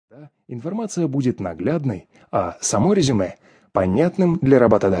Информация будет наглядной, а само резюме – понятным для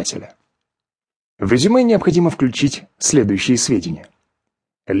работодателя. В резюме необходимо включить следующие сведения.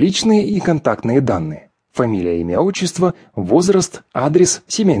 Личные и контактные данные. Фамилия, имя, отчество, возраст, адрес,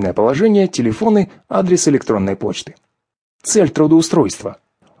 семейное положение, телефоны, адрес электронной почты. Цель трудоустройства.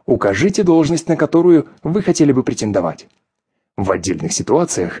 Укажите должность, на которую вы хотели бы претендовать. В отдельных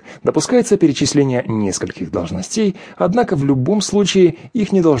ситуациях допускается перечисление нескольких должностей, однако в любом случае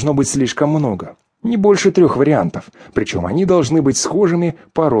их не должно быть слишком много, не больше 3 вариантов, причем они должны быть схожими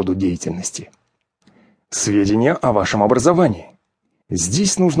по роду деятельности. Сведения о вашем образовании.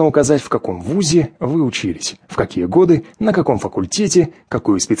 Здесь нужно указать, в каком вузе вы учились, в какие годы, на каком факультете,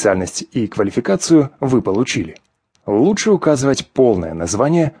 какую специальность и квалификацию вы получили. Лучше указывать полное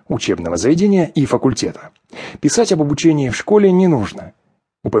название учебного заведения и факультета. Писать об обучении в школе не нужно.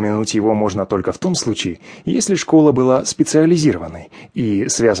 Упомянуть его можно только в том случае, если школа была специализированной и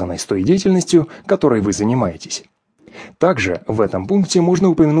связанной с той деятельностью, которой вы занимаетесь. Также в этом пункте можно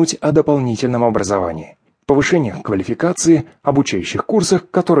упомянуть о дополнительном образовании, повышениях квалификации, обучающих курсах,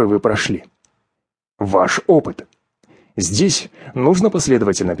 которые вы прошли. Ваш опыт. Здесь нужно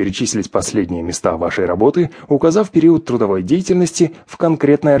последовательно перечислить последние места вашей работы, указав период трудовой деятельности в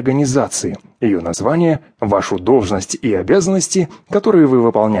конкретной организации, ее название, вашу должность и обязанности, которые вы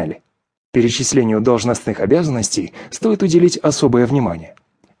выполняли. Перечислению должностных обязанностей стоит уделить особое внимание.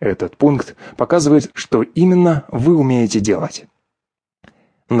 Этот пункт показывает, что именно вы умеете делать.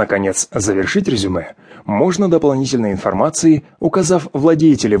 Наконец, завершить резюме можно дополнительной информацией, указав,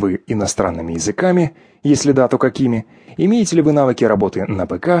 владеете ли вы иностранными языками, если да, то какими, имеете ли вы навыки работы на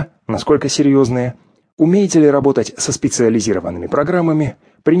ПК, насколько серьезные, умеете ли работать со специализированными программами,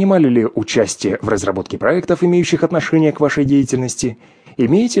 принимали ли участие в разработке проектов, имеющих отношение к вашей деятельности,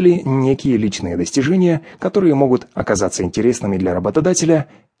 имеете ли некие личные достижения, которые могут оказаться интересными для работодателя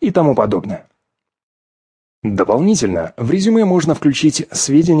и тому подобное. Дополнительно в резюме можно включить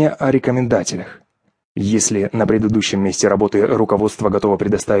сведения о рекомендателях. Если на предыдущем месте работы руководство готово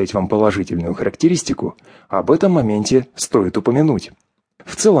предоставить вам положительную характеристику, об этом моменте стоит упомянуть.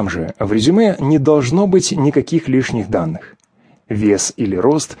 В целом же в резюме не должно быть никаких лишних данных. Вес или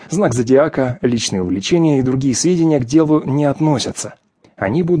рост, знак зодиака, личные увлечения и другие сведения к делу не относятся.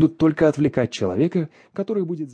 Они будут только отвлекать человека, который будет